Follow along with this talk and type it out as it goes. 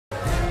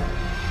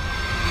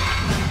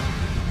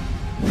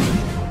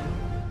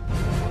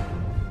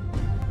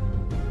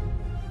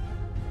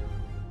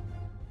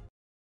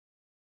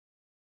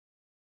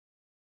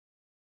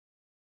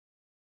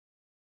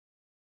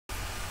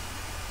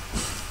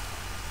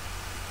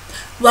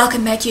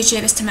Welcome back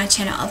YouTubers to my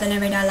channel of an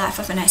everyday life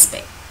of an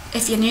Aspie.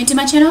 If you're new to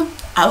my channel,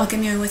 I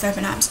welcome you with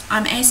open arms.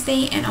 I'm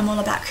Aspie and I'm all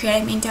about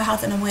creating mental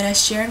health and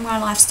awareness, sharing my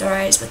life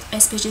stories with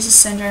Asperger's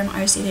syndrome,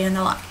 OCD and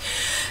the like.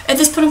 At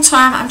this point in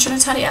time, I'm trying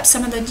to tidy up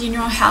some of the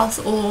general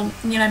health or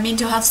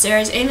mental health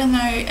stories, even though,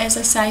 as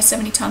I say so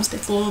many times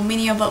before,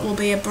 many of it will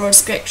be a broad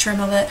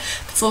spectrum of it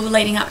before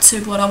leading up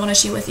to what I want to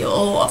share with you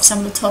all of some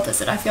of the topics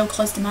that I feel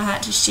close to my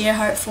heart to share,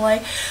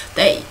 hopefully,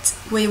 that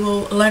we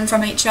will learn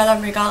from each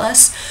other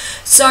regardless.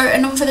 So,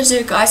 and not further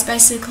ado guys,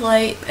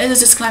 basically, as a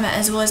disclaimer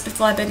as always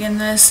before I begin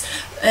this,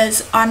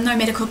 is I'm no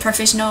medical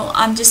professional,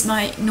 I'm just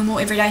my normal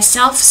everyday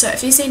self. So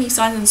if you see any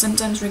signs and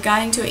symptoms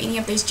regarding to any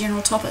of these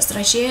general topics that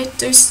I share,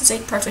 do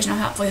seek professional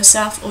help for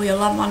yourself or your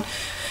loved one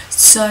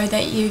so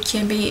that you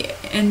can be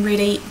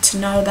ready to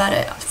know about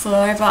it.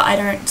 Forever, I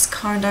don't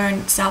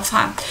condone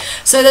self-harm.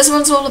 So this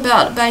one's all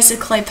about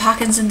basically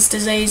Parkinson's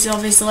disease,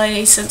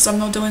 obviously, since I'm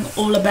not doing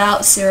all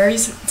about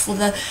series for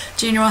the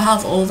general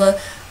health or the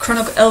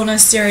chronic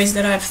illness series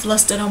that I've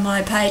listed on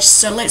my page.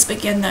 So let's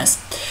begin this.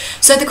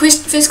 So the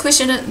first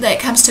question that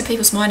comes to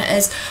people's mind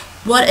is,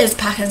 what is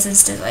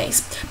Parkinson's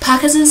disease?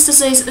 Parkinson's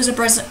disease is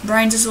a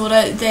brain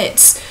disorder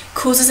that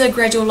causes a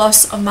gradual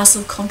loss of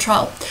muscle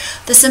control.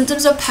 The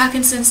symptoms of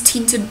Parkinson's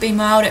tend to be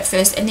mild at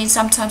first and then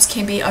sometimes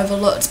can be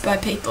overlooked by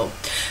people.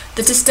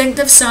 The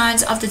distinctive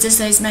signs of the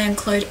disease may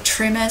include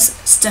tremors,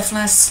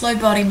 stiffness, slow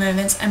body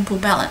movements, and poor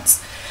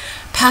balance.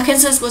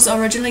 Parkinson's was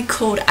originally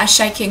called a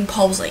shaking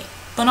palsy,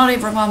 but not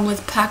everyone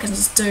with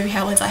Parkinson's do,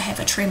 however, have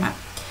a tremor.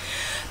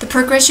 The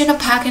progression of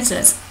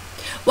Parkinson's.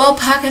 While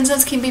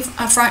Parkinson's can be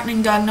a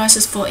frightening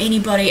diagnosis for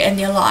anybody in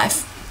their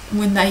life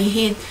when they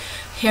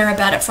hear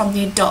about it from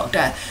their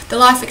doctor, the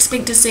life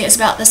expectancy is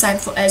about the same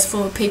as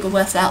for people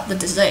without the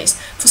disease.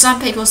 For some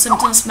people,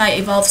 symptoms may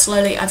evolve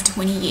slowly over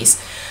 20 years.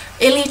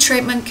 Early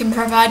treatment can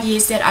provide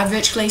years that are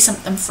virtually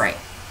symptom-free.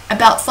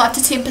 About 5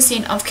 to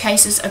 10% of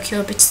cases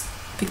occur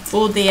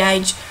before the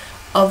age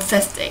of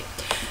 50.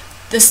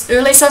 The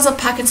early signs of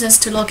Parkinson's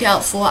to look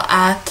out for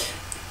are,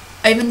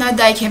 even though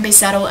they can be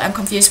subtle and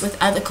confused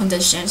with other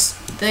conditions,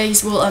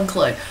 these will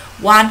include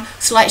 1.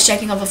 Slight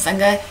shaking of a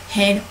finger,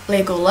 hand,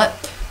 leg or lip.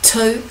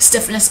 2.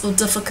 Stiffness or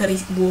difficulty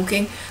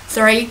walking.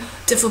 3.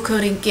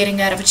 Difficulty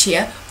getting out of a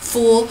chair.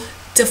 4.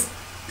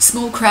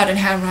 Small crowded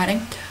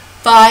handwriting.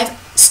 5.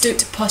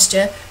 Stooped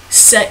posture.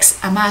 6.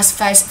 A masked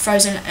face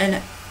frozen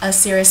in a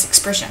serious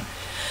expression.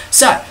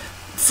 So,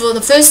 for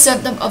the first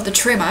symptom of the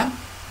tremor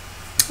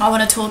I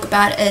want to talk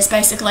about is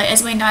basically,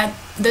 as we know,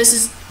 this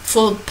is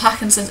for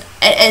Parkinson's,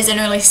 it is an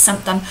early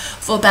symptom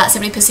for about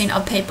 70%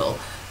 of people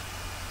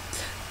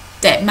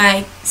that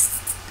may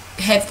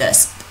have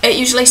this. It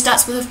usually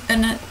starts with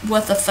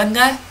a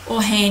finger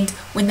or hand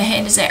when the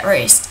hand is at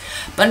rest,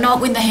 but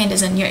not when the hand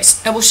is in use.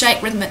 It will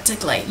shake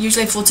rhythmically,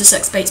 usually 4 to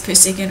 6 beats per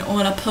second,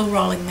 or in a pill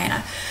rolling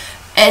manner,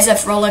 as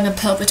if rolling a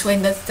pill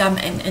between the thumb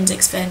and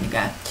index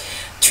finger.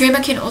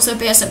 Tremor can also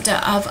be a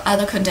symptom of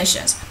other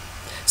conditions,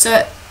 so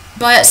it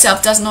by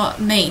itself does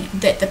not mean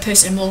that the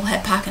person will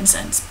have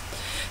Parkinson's.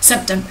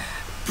 Symptom: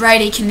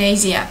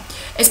 Bradykinesia.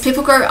 As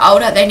people grow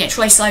older, they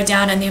naturally slow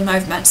down in their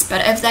movements,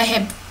 but if they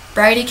have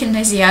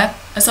Bradykinesia,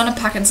 a sign of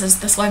Parkinson's,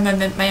 the slow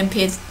movement may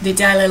impair their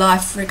daily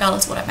life,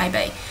 regardless what it may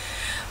be.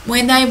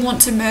 When they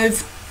want to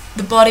move,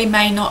 the body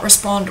may not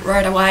respond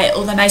right away,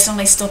 or they may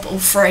suddenly stop or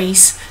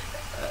freeze.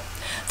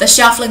 The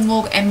shuffling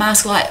walk and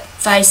mask-like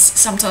face,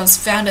 sometimes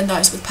found in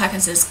those with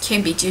Parkinson's,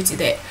 can be due to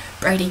that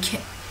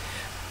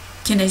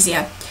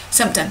Bradykinesia.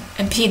 Symptom: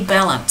 Impaired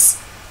balance.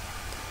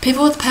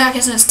 People with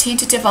Parkinson's tend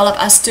to develop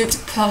a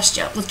stooped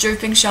posture with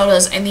drooping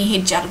shoulders and their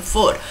head jutted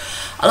forward.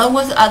 Along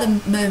with other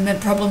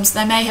movement problems,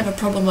 they may have a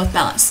problem with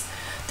balance.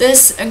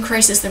 This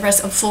increases the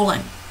risk of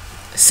falling.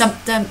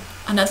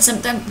 Another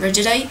symptom: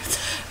 rigidity.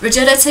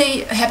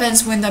 Rigidity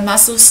happens when the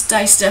muscles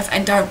stay stiff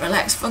and don't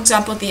relax. For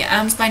example, the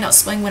arms may not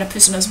swing when a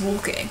person is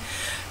walking.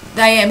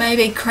 They may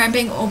be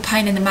cramping or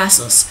pain in the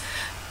muscles.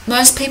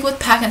 Most people with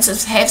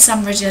Parkinson's have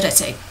some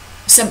rigidity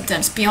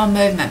symptoms beyond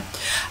movement.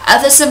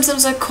 Other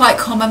symptoms are quite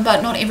common,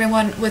 but not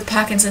everyone with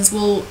Parkinson's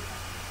will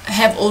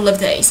have all of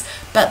these,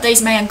 but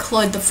these may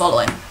include the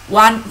following: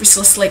 1.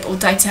 Restless sleep or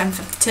daytime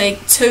fatigue.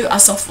 2. A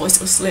soft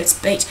voice or slurred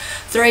speech.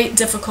 3.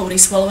 Difficulty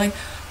swallowing.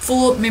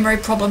 4. Memory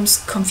problems,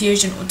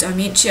 confusion or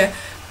dementia.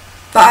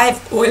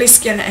 5. Oily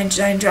skin and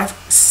dandruff.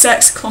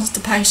 6.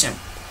 Constipation.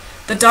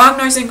 The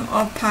diagnosing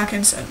of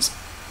Parkinson's.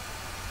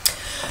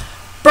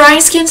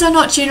 Brain scans are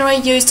not generally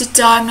used to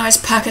diagnose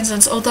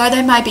Parkinson's, although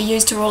they may be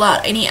used to rule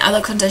out any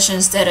other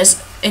conditions that is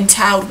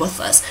entailed with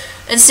this.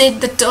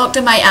 Instead, the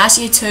doctor may ask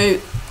you to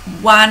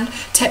 1.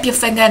 Tap your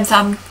finger and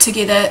thumb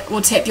together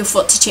or tap your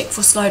foot to check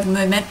for slowed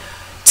movement.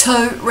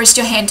 2. Rest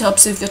your hand to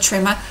observe your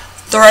tremor.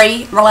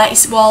 3.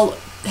 Relax while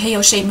he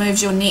or she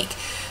moves your neck,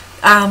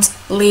 arms,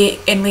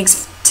 and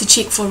legs to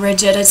check for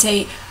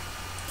rigidity.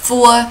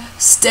 4.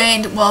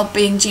 Stand while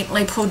being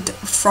gently pulled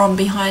from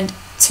behind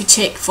to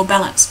check for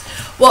balance.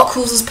 What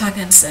causes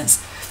Parkinson's?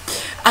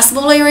 A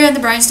small area in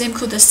the brainstem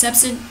called the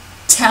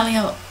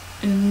substantia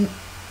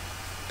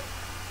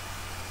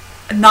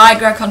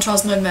Niagara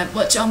controls movement,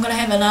 which I'm going to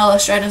have an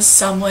illustration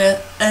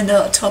somewhere in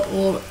the top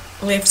or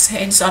left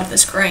hand side of the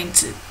screen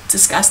to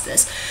discuss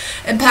this.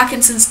 In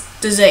Parkinson's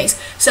disease,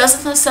 cells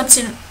of the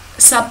substantia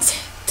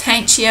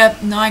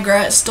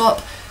nigra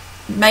stop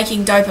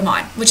making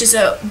dopamine, which is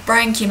a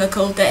brain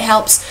chemical that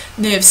helps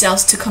nerve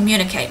cells to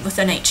communicate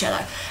within each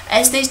other.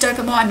 As these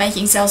dopamine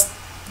making cells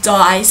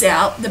dies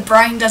out, the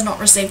brain does not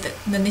receive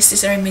the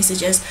necessary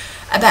messages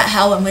about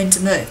how and when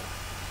to move.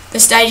 The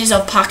stages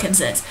of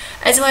Parkinson's.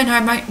 As we know,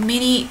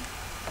 many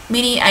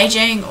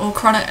aging or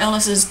chronic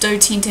illnesses do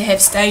tend to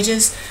have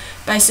stages,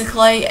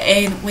 basically,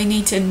 and we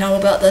need to know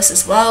about this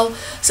as well.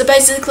 So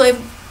basically,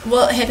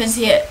 what happens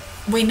here,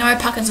 we know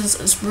Parkinson's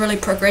is really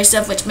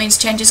progressive, which means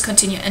changes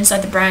continue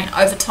inside the brain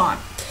over time.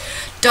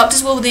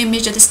 Doctors will then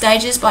measure the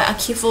stages by a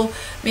careful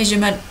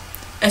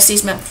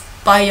assessment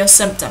by your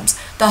symptoms.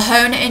 The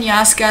Hone and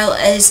Yahr scale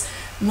is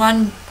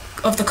one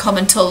of the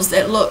common tools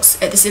that looks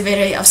at the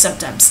severity of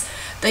symptoms.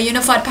 The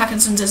Unified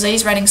Parkinson's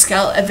Disease Rating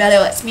Scale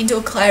evaluates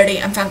mental clarity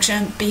and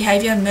function,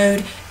 behaviour,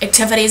 mood,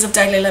 activities of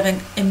daily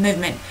living, and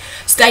movement.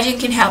 Staging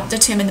can help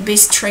determine the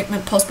best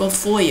treatment possible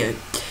for you.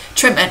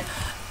 Treatment: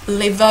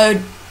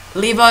 levodopa.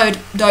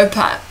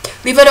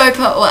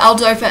 Levodopa or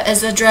L-dopa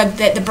is a drug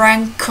that the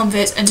brain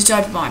converts into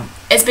dopamine.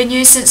 It's been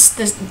used since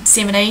the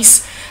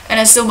 70s and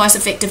is still most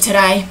effective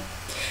today.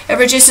 It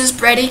reduces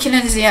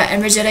bradykinesia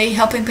and rigidity,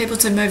 helping people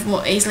to move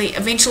more easily.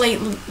 Eventually,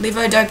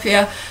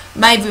 levodopa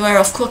may wear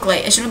off quickly.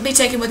 It shouldn't be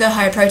taken with a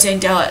high-protein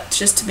diet,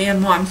 just to be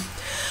in mind.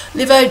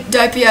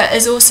 Levodopa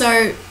is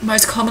also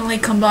most commonly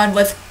combined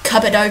with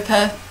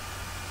carbidopa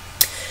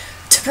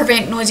to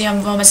prevent nausea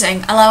and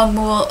vomiting, allowing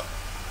more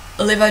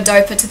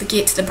levodopa to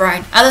get to the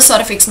brain. Other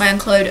side effects may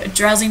include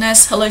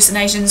drowsiness,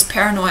 hallucinations,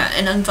 paranoia,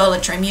 and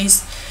involuntary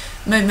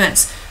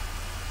movements,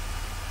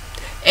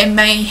 and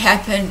may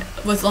happen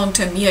with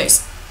long-term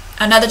use.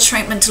 Another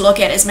treatment to look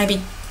at is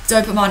maybe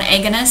dopamine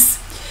agonists.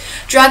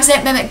 Drugs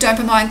that mimic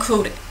dopamine,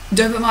 called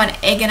dopamine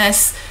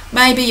agonists,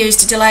 may be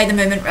used to delay the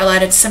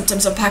movement-related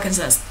symptoms of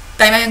Parkinson's.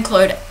 They may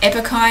include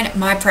Epokine,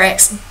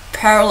 Myprax,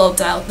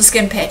 Parallel, the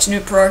skin patch,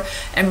 Nupro,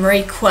 and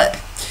Requip.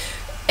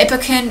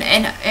 Epokine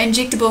and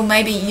injectable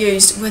may be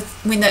used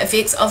when the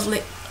effects of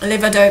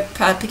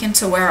levodopa begin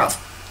to wear off.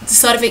 The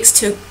side effects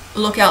to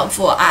look out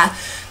for are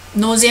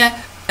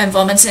nausea and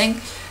vomiting,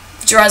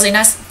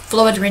 drowsiness,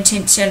 fluid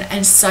retention,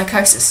 and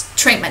psychosis.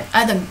 Treatment: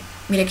 other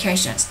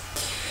medications.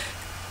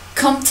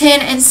 Comtan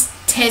and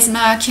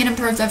Tasma can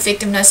improve the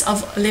effectiveness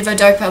of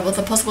levodopa with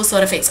the possible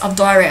side effects of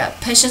diarrhea.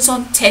 Patients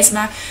on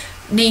Tasma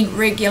need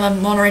regular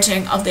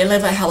monitoring of their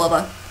liver,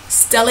 however.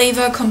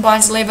 Stalevo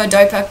combines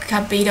levodopa,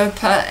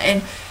 carbidopa,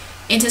 and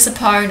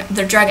entacapone,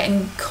 the drug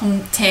in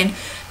Comtan,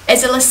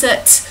 as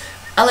illicit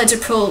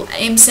allodipril,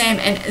 MSAM,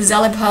 and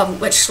Zalipov,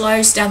 which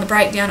slows down the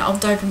breakdown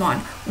of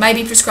dopamine, may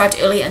be prescribed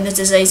early in the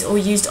disease or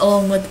used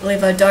along with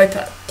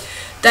levodopa.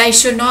 They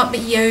should not be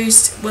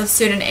used with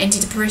certain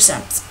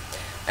antidepressants.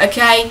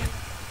 Okay,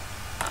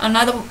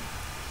 another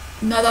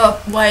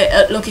way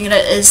of looking at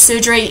it is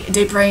surgery,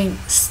 deep brain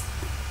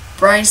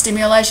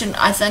stimulation.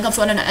 I think I've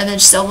got an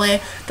image somewhere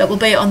that will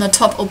be on the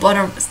top or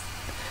bottom,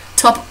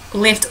 top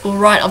left or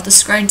right of the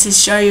screen to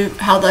show you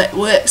how that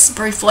works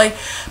briefly,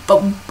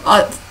 but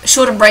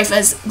short and brief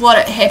is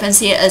what happens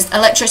here is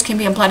electrodes can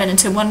be implanted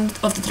into one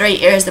of the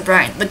three areas of the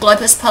brain: the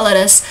globus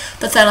pallidus,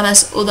 the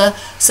thalamus, or the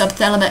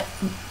subthalamic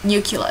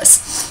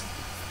nucleus,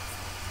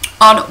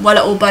 on one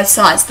or both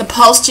sides. The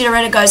pulse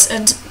generator goes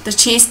into the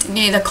chest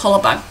near the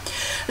collarbone.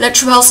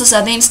 Electropulses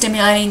are then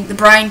stimulating the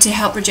brain to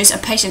help reduce a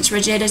patient's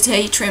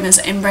rigidity, tremors,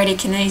 and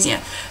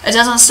bradykinesia. It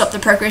doesn't stop the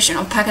progression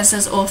of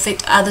Parkinson's or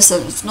affect other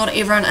symptoms. Not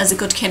everyone is a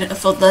good candidate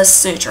for this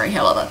surgery,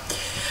 however.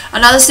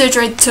 Another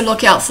surgery to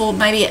look out for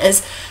maybe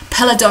is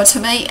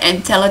pallidotomy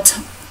and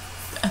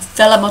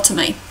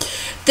thalamotomy.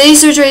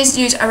 These surgeries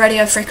use a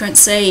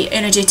radiofrequency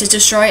energy to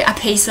destroy a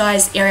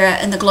pea-sized area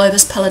in the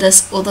globus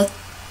pallidus or the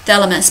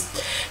thalamus.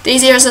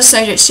 These areas are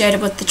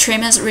associated with the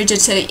tremors,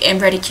 rigidity, and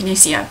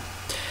bradykinesia.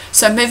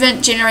 So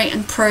movement generally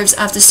improves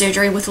after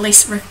surgery with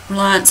less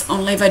reliance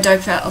on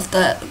levodopa, of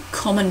the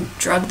common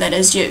drug that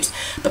is used.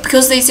 But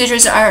because these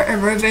surgeries are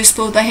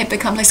irreversible, they have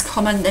become less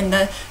common than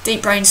the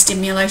deep brain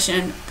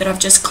stimulation that I've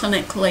just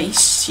clinically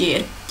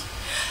shared.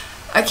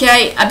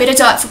 Okay, a better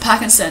diet for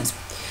Parkinson's.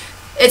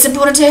 It's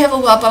important to have a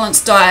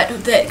well-balanced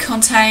diet that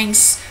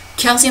contains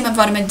calcium and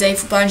vitamin D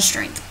for bone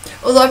strength.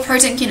 Although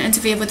protein can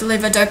interfere with the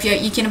levodopa,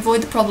 you can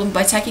avoid the problem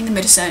by taking the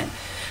medicine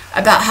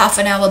about half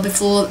an hour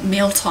before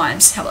meal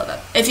times, however.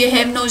 If you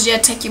have nausea,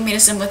 take your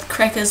medicine with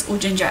crackers or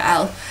ginger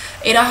ale.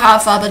 Eat a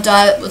high-fiber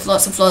diet with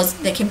lots of flours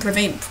that can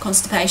prevent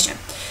constipation.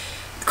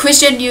 The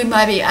question you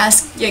may be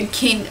asking: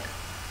 can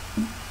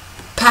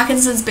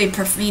Parkinson's be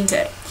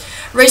prevented?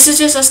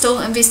 Researchers are still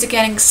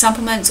investigating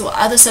supplements or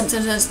other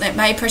substances that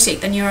may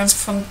protect the neurons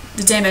from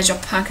the damage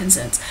of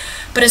Parkinson's,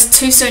 but it's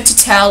too soon to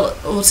tell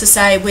or to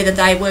say whether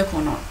they work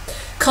or not.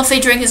 Coffee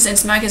drinkers and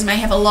smokers may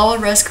have a lower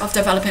risk of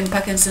developing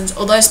Parkinson's,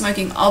 although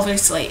smoking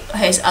obviously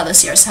has other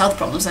serious health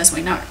problems, as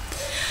we know.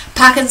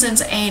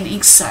 Parkinson's and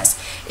exercise.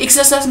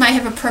 Exercise may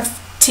have a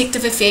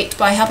protective effect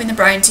by helping the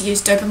brain to use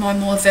dopamine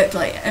more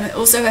effectively, and it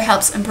also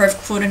helps improve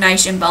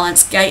coordination,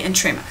 balance, gait, and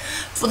tremor.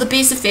 For the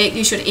best effect,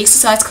 you should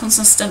exercise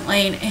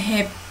consistently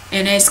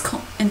and as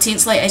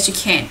intensely as you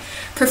can,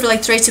 preferably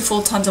 3 to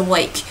 4 times a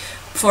week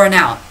for an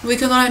hour.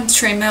 Working on a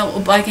treadmill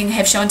or biking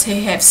have shown to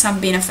have some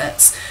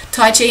benefits.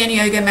 Tai Chi and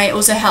yoga may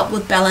also help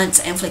with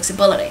balance and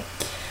flexibility.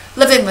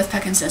 Living with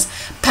Parkinson's.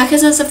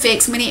 Parkinson's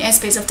affects many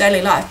aspects of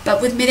daily life,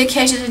 but with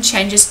medications and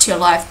changes to your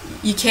life,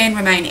 you can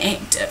remain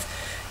active.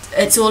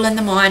 It's all in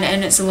the mind,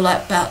 and it's all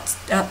up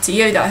to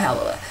you though,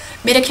 however.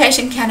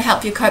 Medication can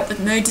help you cope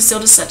with mood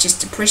disorders such as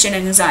depression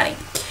and anxiety.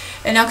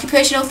 An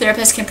occupational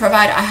therapist can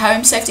provide a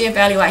home safety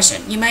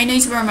evaluation. You may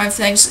need to remove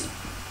things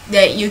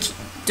that you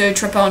do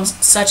trip on,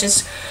 such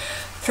as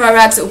throw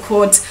rugs or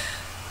cords,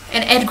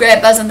 and add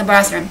grab bars in the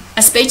bathroom.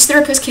 A speech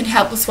therapist can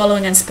help with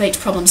swallowing and speech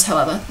problems,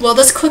 however. Well,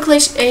 this quickly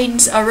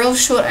ends a real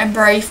short and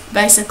brief,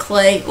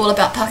 basically all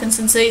about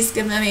Parkinson's disease.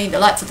 Give me the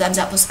like for thumbs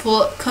up for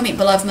support. Comment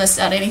below if I missed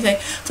out anything.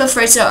 Feel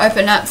free to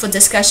open up for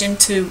discussion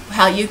to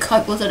how you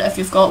cope with it if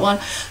you've got one.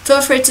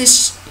 Feel free to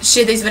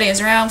share these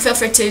videos around. Feel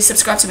free to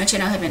subscribe to my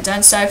channel if you haven't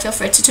done so. Feel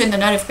free to turn the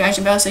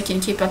notification bell so you can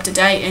keep up to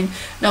date and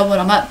know what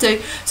I'm up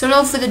to. So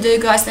without further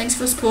ado, guys, thanks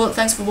for support,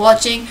 thanks for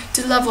watching.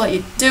 Do love what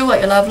you do, what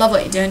you love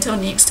what you do. Until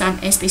next time,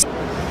 Aspie.